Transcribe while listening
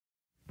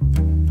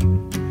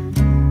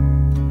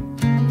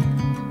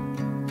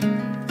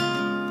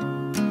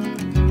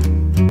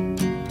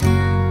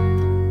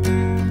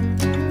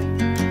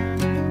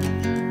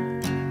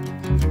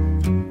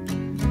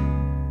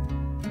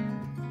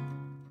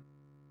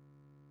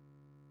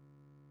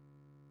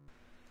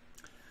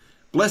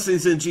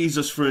Blessings in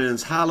Jesus,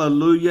 friends.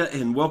 Hallelujah,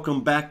 and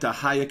welcome back to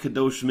Haya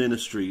Kadosh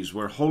Ministries,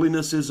 where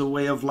holiness is a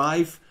way of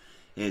life,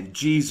 and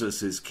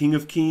Jesus is King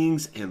of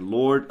Kings and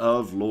Lord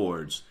of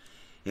Lords.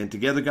 And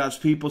together God's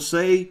people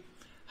say,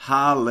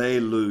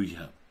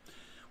 Hallelujah.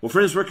 Well,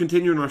 friends, we're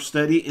continuing our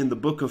study in the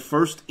book of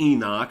 1st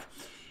Enoch,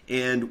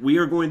 and we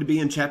are going to be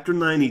in chapter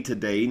 90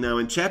 today. Now,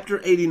 in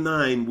chapter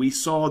 89, we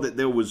saw that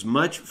there was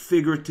much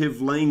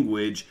figurative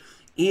language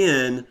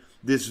in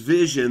this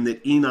vision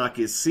that Enoch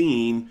is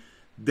seeing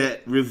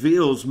that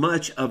reveals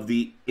much of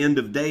the end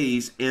of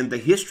days and the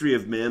history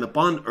of men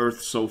upon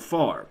earth so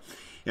far.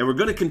 And we're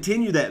going to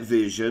continue that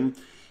vision.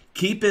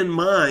 Keep in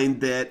mind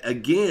that,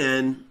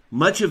 again,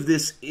 much of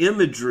this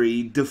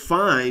imagery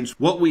defines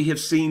what we have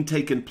seen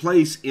taken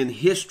place in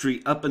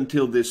history up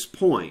until this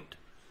point.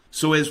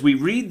 So as we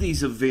read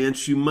these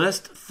events, you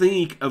must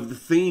think of the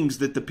things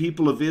that the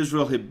people of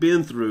Israel have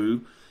been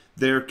through,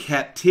 their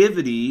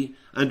captivity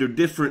under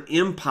different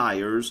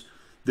empires,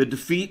 the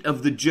defeat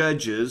of the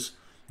judges,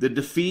 the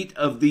defeat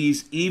of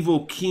these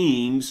evil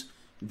kings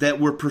that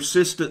were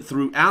persistent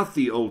throughout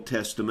the Old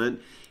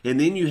Testament. And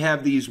then you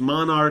have these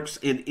monarchs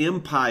and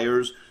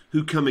empires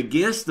who come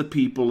against the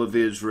people of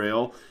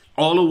Israel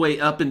all the way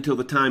up until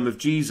the time of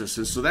Jesus.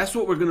 And so that's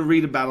what we're going to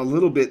read about a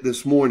little bit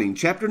this morning.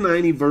 Chapter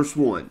 90, verse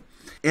 1.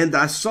 And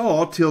I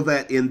saw till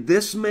that in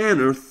this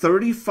manner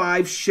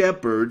 35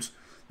 shepherds,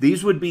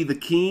 these would be the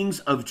kings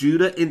of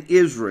Judah and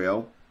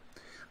Israel,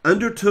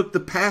 undertook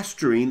the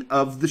pasturing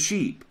of the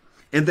sheep.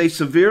 And they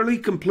severely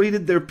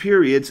completed their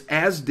periods,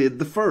 as did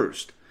the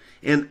first.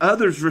 And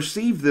others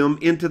received them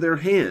into their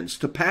hands,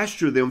 to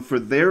pasture them for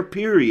their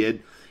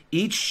period,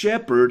 each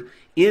shepherd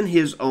in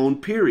his own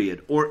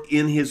period, or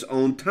in his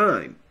own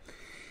time.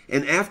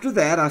 And after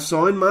that I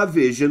saw in my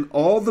vision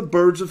all the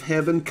birds of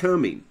heaven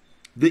coming,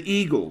 the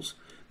eagles,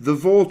 the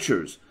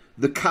vultures,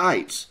 the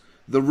kites,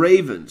 the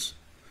ravens.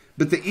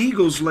 But the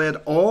eagles led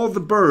all the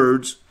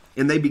birds,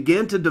 and they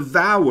began to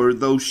devour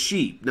those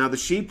sheep. Now the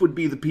sheep would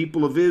be the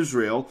people of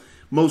Israel.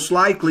 Most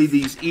likely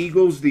these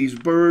eagles, these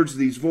birds,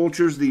 these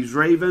vultures, these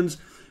ravens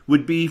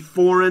would be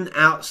foreign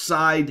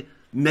outside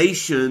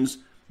nations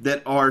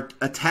that are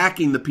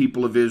attacking the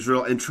people of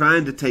Israel and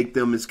trying to take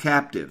them as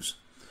captives.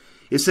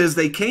 It says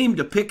they came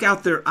to pick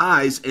out their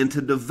eyes and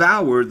to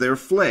devour their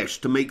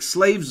flesh, to make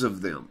slaves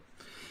of them.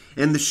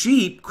 And the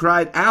sheep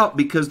cried out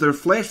because their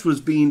flesh was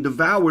being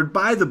devoured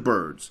by the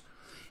birds.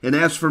 And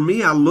as for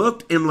me, I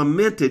looked and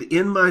lamented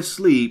in my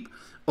sleep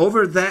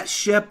over that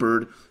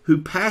shepherd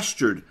who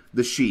pastured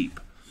the sheep.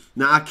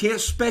 Now, I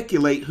can't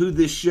speculate who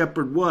this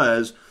shepherd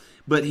was,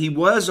 but he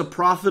was a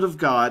prophet of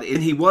God,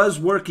 and he was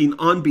working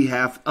on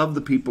behalf of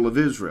the people of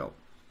Israel.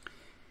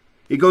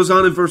 It goes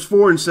on in verse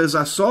 4 and says,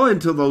 I saw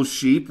until those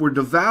sheep were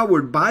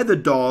devoured by the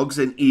dogs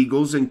and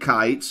eagles and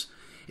kites,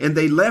 and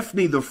they left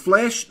neither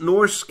flesh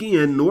nor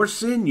skin nor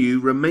sinew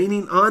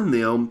remaining on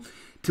them,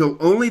 till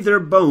only their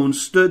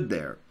bones stood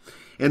there.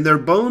 And their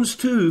bones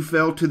too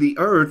fell to the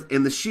earth,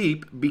 and the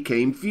sheep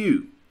became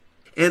few.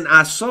 And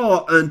I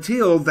saw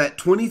until that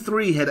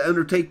 23 had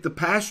undertaken the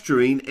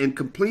pasturing and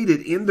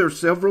completed in their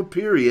several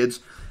periods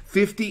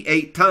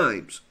 58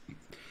 times.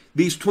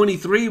 These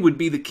 23 would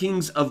be the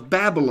kings of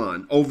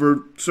Babylon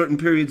over certain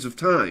periods of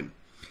time.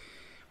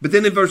 But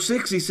then in verse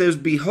 6 he says,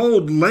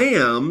 Behold,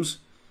 lambs,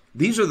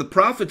 these are the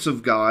prophets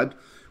of God,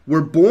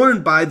 were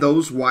born by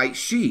those white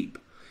sheep.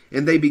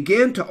 And they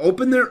began to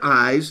open their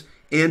eyes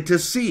and to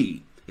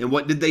see. And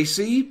what did they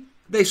see?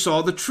 They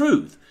saw the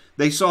truth.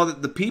 They saw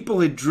that the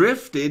people had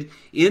drifted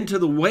into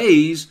the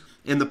ways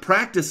and the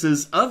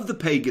practices of the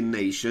pagan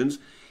nations,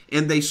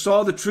 and they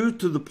saw the truth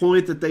to the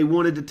point that they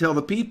wanted to tell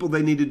the people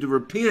they needed to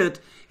repent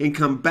and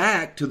come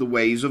back to the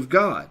ways of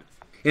God.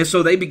 And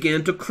so they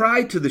began to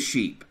cry to the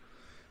sheep.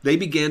 They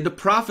began to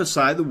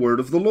prophesy the word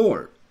of the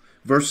Lord.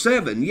 Verse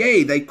 7,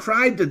 Yea, they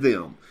cried to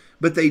them,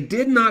 but they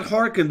did not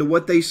hearken to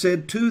what they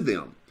said to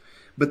them.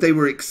 But they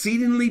were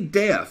exceedingly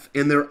deaf,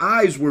 and their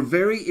eyes were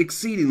very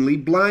exceedingly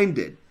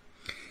blinded.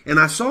 And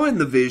I saw in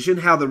the vision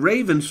how the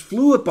ravens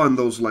flew upon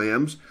those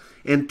lambs,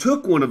 and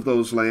took one of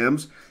those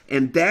lambs,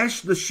 and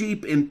dashed the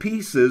sheep in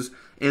pieces,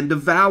 and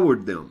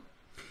devoured them.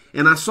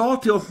 And I saw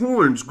till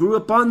horns grew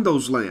upon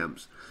those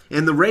lambs,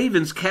 and the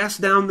ravens cast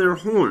down their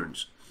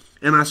horns.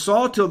 And I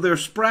saw till there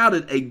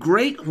sprouted a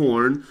great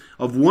horn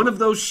of one of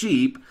those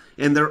sheep,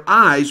 and their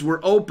eyes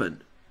were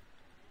opened.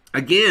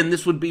 Again,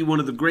 this would be one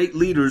of the great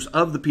leaders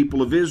of the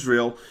people of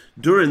Israel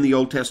during the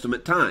Old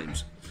Testament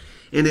times.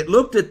 And it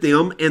looked at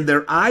them, and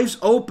their eyes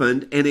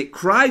opened, and it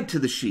cried to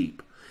the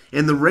sheep.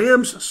 And the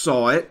rams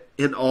saw it,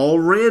 and all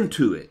ran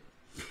to it.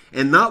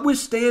 And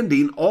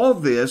notwithstanding all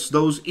this,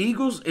 those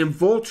eagles and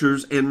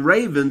vultures and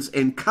ravens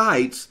and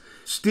kites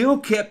still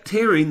kept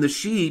tearing the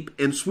sheep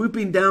and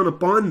swooping down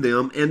upon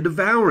them and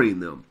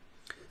devouring them.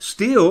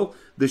 Still,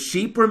 the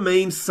sheep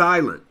remained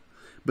silent,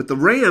 but the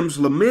rams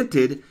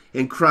lamented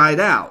and cried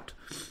out.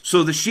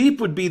 So the sheep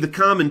would be the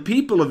common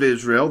people of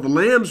Israel. The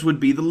lambs would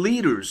be the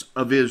leaders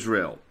of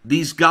Israel,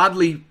 these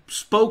godly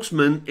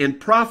spokesmen and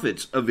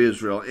prophets of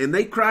Israel. And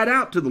they cried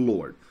out to the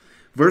Lord.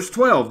 Verse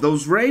 12,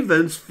 those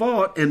ravens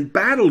fought and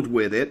battled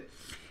with it,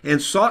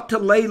 and sought to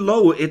lay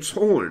low its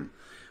horn,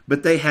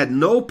 but they had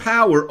no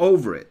power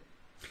over it.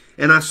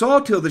 And I saw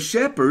till the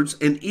shepherds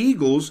and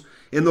eagles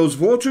and those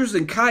vultures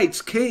and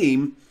kites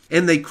came,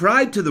 and they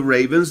cried to the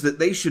ravens that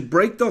they should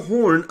break the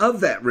horn of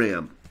that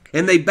ram.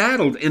 And they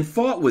battled and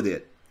fought with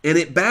it, and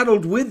it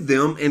battled with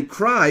them and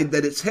cried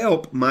that its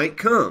help might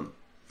come.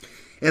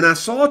 And I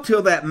saw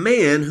till that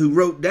man who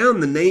wrote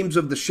down the names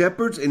of the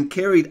shepherds and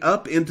carried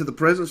up into the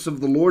presence of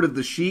the Lord of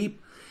the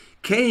sheep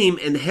came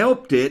and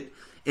helped it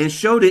and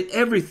showed it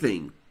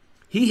everything.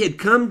 He had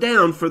come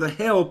down for the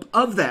help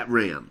of that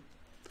ram.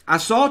 I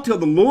saw till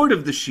the Lord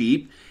of the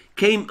sheep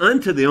came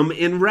unto them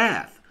in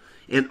wrath,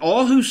 and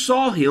all who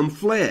saw him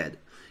fled,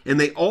 and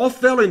they all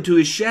fell into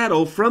his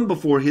shadow from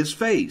before his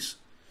face.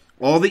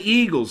 All the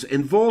eagles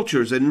and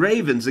vultures and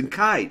ravens and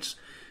kites,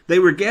 they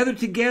were gathered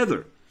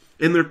together,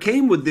 and there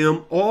came with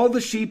them all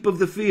the sheep of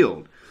the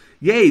field.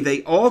 Yea,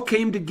 they all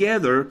came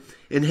together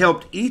and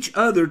helped each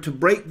other to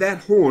break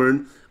that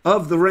horn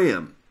of the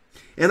ram.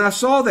 And I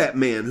saw that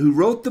man who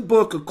wrote the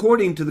book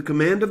according to the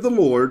command of the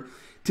Lord,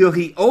 till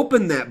he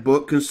opened that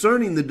book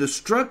concerning the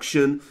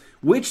destruction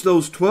which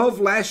those 12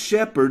 last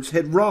shepherds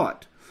had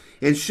wrought,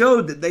 and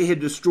showed that they had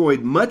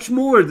destroyed much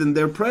more than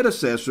their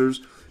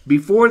predecessors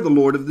before the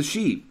Lord of the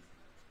sheep.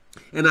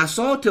 And I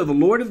saw till the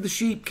Lord of the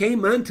sheep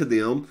came unto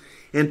them,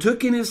 and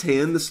took in his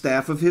hand the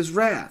staff of his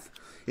wrath,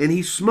 and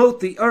he smote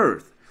the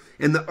earth,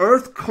 and the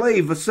earth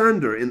clave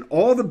asunder, and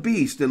all the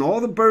beasts and all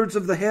the birds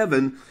of the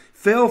heaven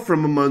fell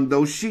from among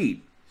those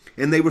sheep,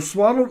 and they were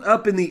swallowed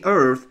up in the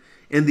earth,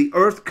 and the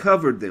earth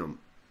covered them.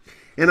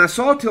 And I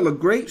saw till a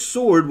great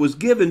sword was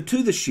given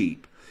to the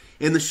sheep,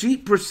 and the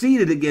sheep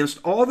proceeded against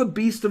all the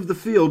beasts of the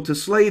field to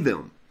slay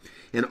them,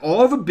 and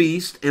all the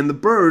beasts and the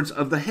birds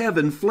of the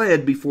heaven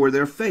fled before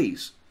their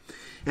face.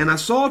 And I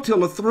saw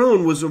till a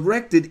throne was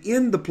erected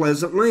in the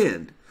pleasant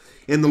land,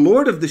 and the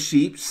Lord of the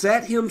sheep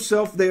sat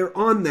himself there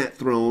on that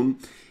throne,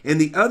 and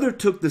the other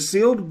took the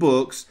sealed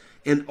books,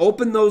 and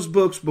opened those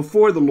books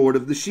before the Lord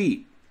of the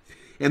sheep.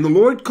 And the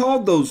Lord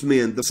called those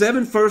men, the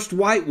 7 first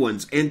white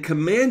ones, and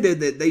commanded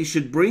that they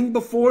should bring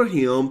before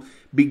him,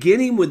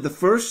 beginning with the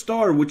first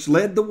star which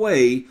led the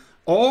way,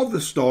 all the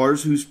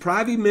stars whose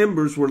privy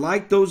members were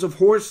like those of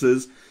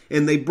horses,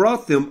 and they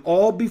brought them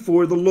all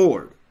before the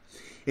Lord.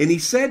 And he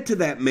said to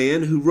that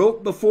man who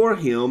wrote before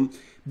him,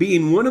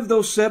 being one of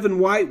those 7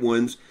 white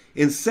ones,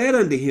 and said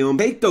unto him,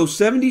 Take those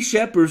 70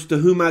 shepherds to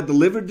whom I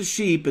delivered the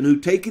sheep, and who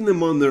taking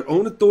them on their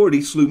own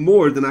authority slew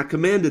more than I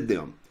commanded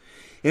them.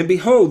 And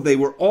behold, they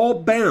were all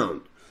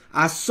bound.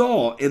 I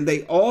saw, and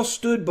they all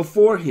stood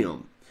before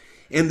him.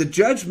 And the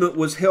judgment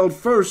was held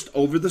first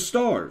over the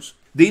stars.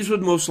 These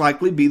would most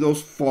likely be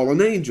those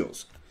fallen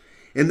angels.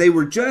 And they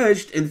were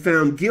judged and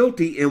found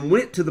guilty, and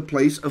went to the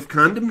place of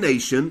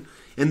condemnation,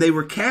 and they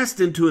were cast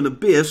into an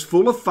abyss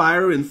full of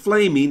fire and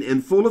flaming,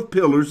 and full of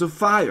pillars of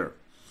fire.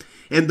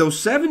 And those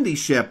 70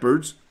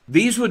 shepherds,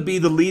 these would be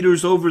the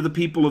leaders over the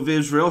people of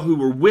Israel who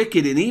were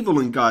wicked and evil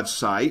in God's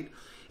sight.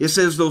 It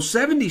says those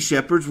 70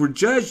 shepherds were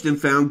judged and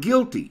found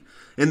guilty,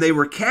 and they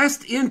were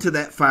cast into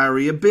that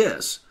fiery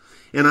abyss.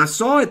 And I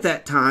saw at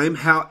that time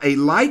how a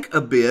like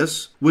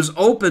abyss was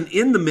opened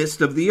in the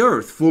midst of the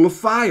earth, full of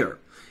fire.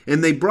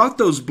 And they brought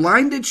those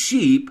blinded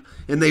sheep,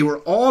 and they were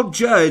all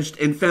judged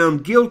and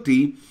found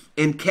guilty,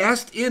 and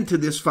cast into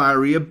this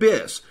fiery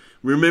abyss.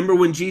 Remember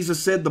when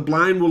Jesus said the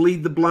blind will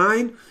lead the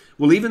blind?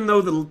 Well, even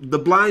though the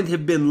blind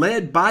have been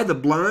led by the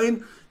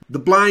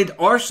blind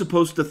are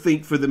supposed to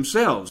think for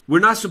themselves. We're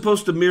not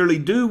supposed to merely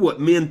do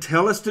what men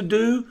tell us to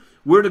do.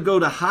 We're to go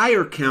to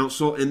higher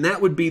counsel, and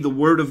that would be the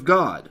Word of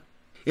God.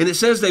 And it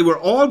says they were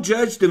all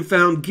judged and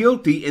found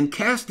guilty and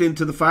cast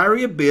into the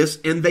fiery abyss,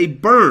 and they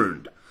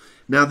burned.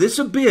 Now this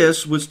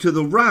abyss was to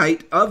the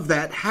right of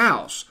that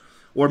house,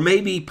 or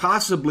maybe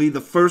possibly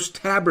the first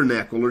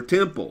tabernacle or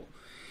temple.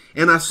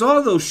 And I saw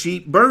those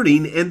sheep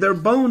burning, and their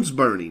bones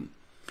burning.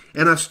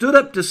 And I stood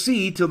up to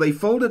see till they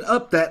folded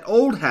up that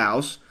old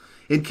house,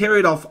 and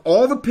carried off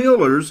all the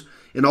pillars,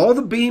 and all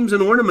the beams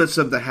and ornaments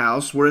of the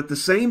house were at the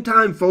same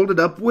time folded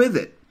up with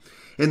it.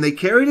 And they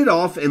carried it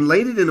off, and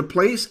laid it in a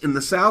place in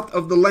the south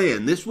of the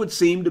land. This would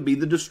seem to be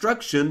the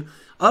destruction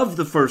of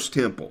the first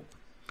temple.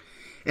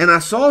 And I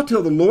saw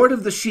till the Lord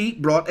of the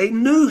sheep brought a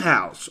new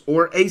house,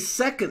 or a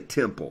second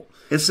temple,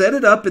 and set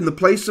it up in the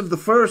place of the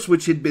first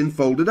which had been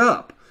folded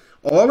up.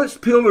 All its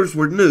pillars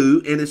were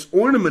new, and its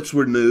ornaments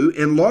were new,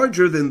 and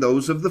larger than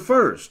those of the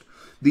first.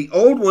 The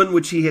old one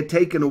which he had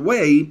taken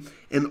away,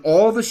 and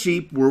all the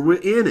sheep were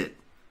in it.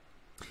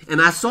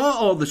 And I saw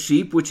all the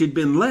sheep which had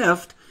been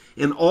left,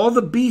 and all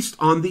the beasts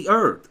on the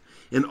earth,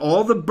 and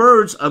all the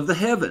birds of the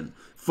heaven,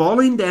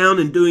 falling down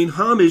and doing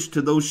homage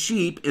to those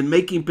sheep, and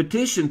making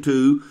petition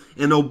to,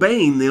 and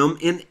obeying them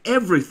in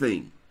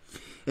everything.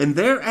 And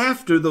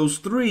thereafter those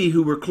 3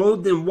 who were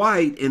clothed in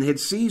white, and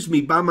had seized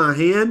me by my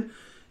hand,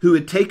 who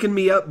had taken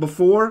me up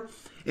before,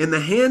 and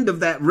the hand of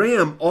that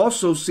ram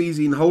also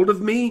seizing hold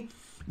of me,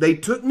 they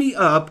took me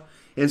up,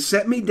 and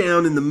set me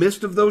down in the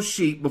midst of those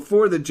sheep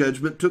before the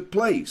judgment took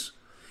place.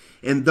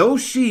 And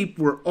those sheep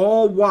were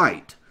all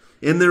white,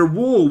 and their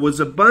wool was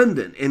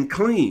abundant and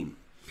clean.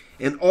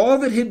 and all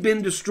that had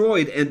been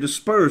destroyed and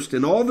dispersed,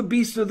 and all the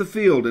beasts of the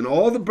field, and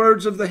all the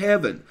birds of the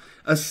heaven,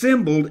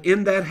 assembled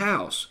in that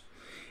house.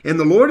 And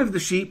the Lord of the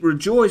sheep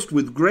rejoiced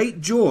with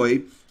great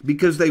joy,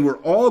 because they were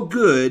all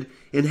good,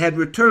 and had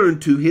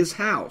returned to his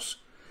house.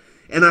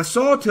 And I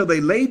saw till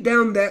they laid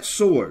down that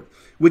sword,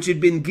 which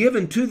had been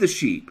given to the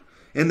sheep,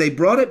 and they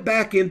brought it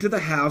back into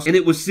the house, and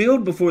it was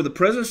sealed before the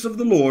presence of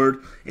the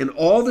Lord, and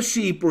all the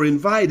sheep were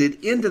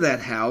invited into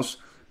that house,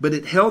 but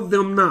it held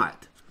them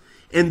not.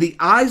 And the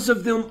eyes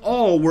of them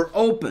all were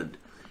opened,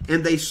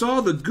 and they saw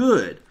the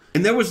good,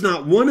 and there was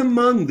not one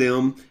among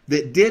them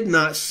that did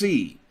not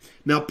see.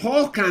 Now,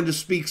 Paul kind of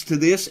speaks to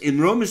this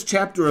in Romans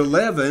chapter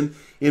 11,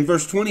 in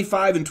verse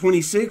 25 and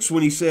 26,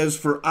 when he says,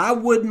 "For I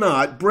would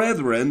not,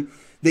 brethren,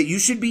 that you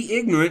should be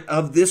ignorant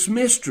of this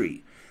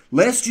mystery,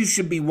 lest you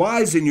should be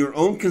wise in your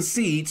own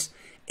conceits,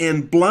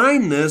 and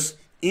blindness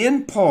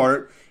in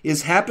part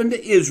is happened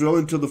to Israel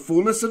until the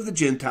fullness of the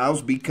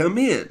Gentiles be come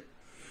in.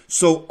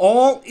 So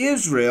all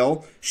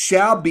Israel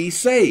shall be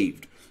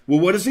saved." Well,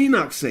 what does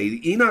Enoch say?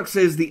 Enoch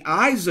says the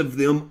eyes of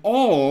them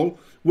all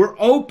were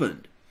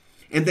opened,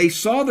 and they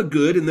saw the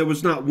good, and there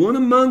was not one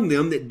among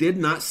them that did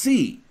not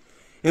see.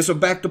 And so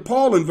back to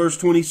Paul in verse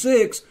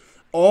 26,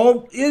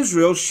 all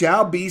Israel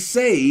shall be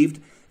saved,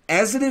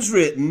 as it is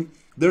written,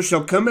 "There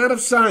shall come out of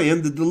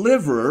Zion the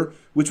deliverer,"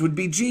 which would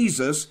be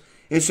Jesus,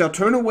 "and shall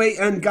turn away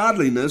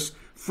ungodliness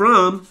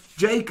from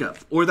Jacob,"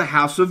 or the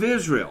house of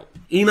Israel.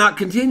 Enoch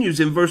continues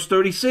in verse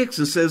 36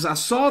 and says, "I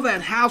saw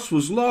that house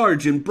was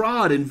large and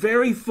broad and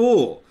very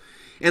full.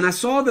 And I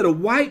saw that a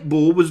white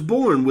bull was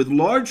born with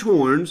large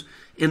horns,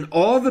 and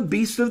all the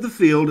beasts of the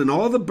field and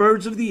all the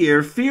birds of the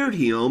air feared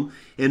him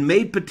and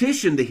made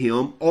petition to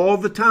him all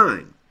the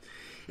time.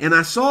 And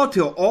I saw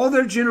till all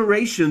their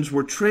generations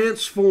were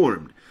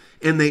transformed,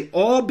 and they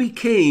all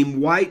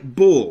became white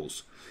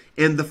bulls.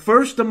 And the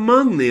first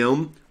among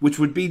them, which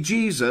would be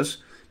Jesus,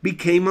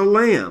 became a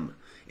lamb.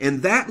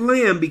 And that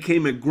lamb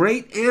became a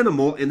great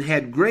animal and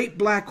had great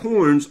black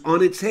horns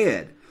on its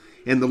head.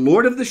 And the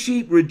Lord of the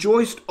sheep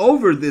rejoiced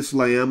over this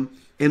lamb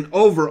and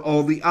over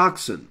all the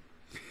oxen.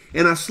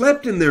 And I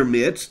slept in their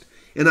midst,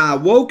 and I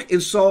awoke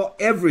and saw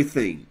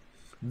everything.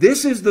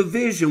 This is the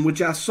vision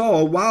which I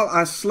saw while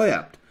I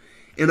slept.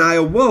 And I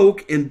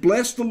awoke and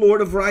blessed the Lord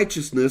of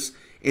righteousness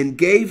and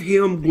gave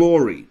him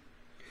glory.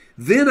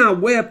 Then I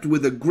wept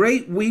with a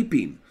great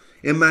weeping,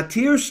 and my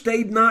tears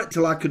stayed not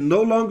till I could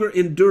no longer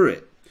endure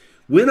it.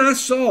 When I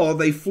saw,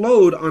 they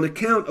flowed on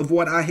account of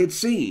what I had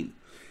seen.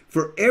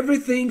 For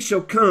everything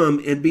shall come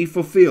and be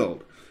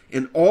fulfilled,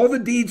 and all the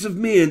deeds of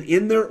men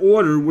in their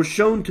order were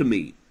shown to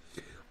me.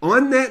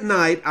 On that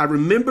night I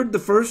remembered the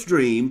first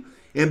dream,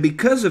 and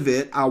because of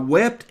it I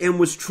wept and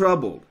was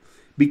troubled,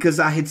 because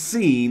I had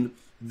seen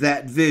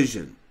that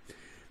vision."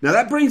 Now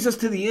that brings us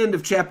to the end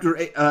of chapter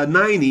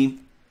 90,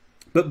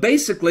 but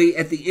basically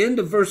at the end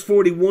of verse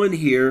 41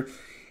 here,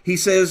 he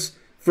says,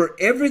 "For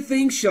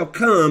everything shall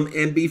come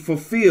and be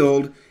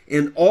fulfilled,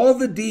 and all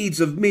the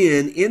deeds of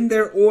men in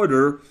their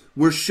order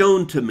were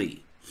shown to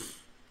me."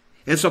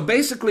 And so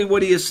basically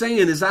what he is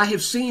saying is, I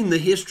have seen the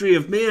history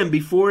of man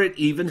before it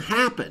even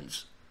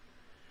happens.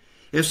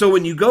 And so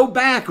when you go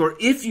back, or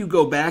if you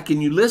go back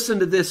and you listen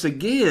to this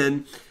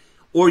again,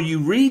 or you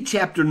read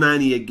chapter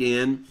 90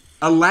 again,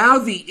 allow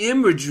the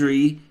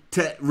imagery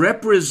to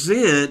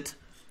represent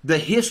the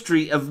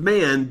history of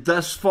man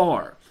thus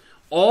far.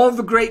 All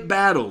the great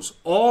battles,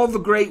 all the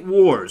great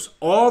wars,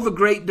 all the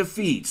great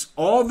defeats,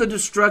 all the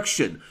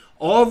destruction,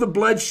 all the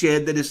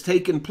bloodshed that has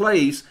taken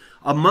place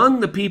among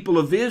the people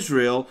of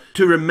Israel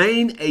to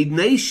remain a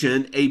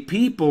nation, a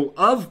people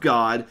of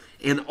God,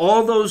 and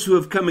all those who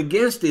have come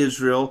against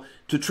Israel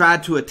to try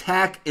to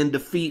attack and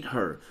defeat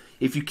her.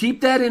 If you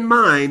keep that in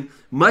mind,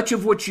 much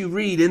of what you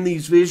read in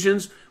these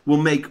visions will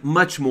make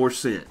much more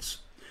sense.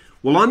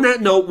 Well, on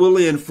that note, we'll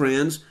end,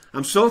 friends.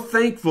 I'm so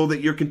thankful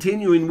that you're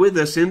continuing with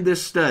us in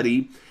this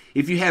study.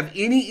 If you have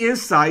any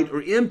insight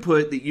or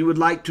input that you would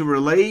like to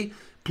relay,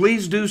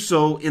 please do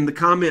so in the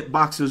comment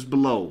boxes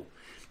below.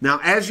 Now,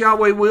 as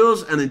Yahweh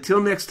wills, and until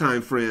next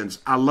time, friends,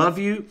 I love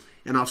you,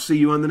 and I'll see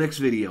you on the next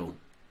video.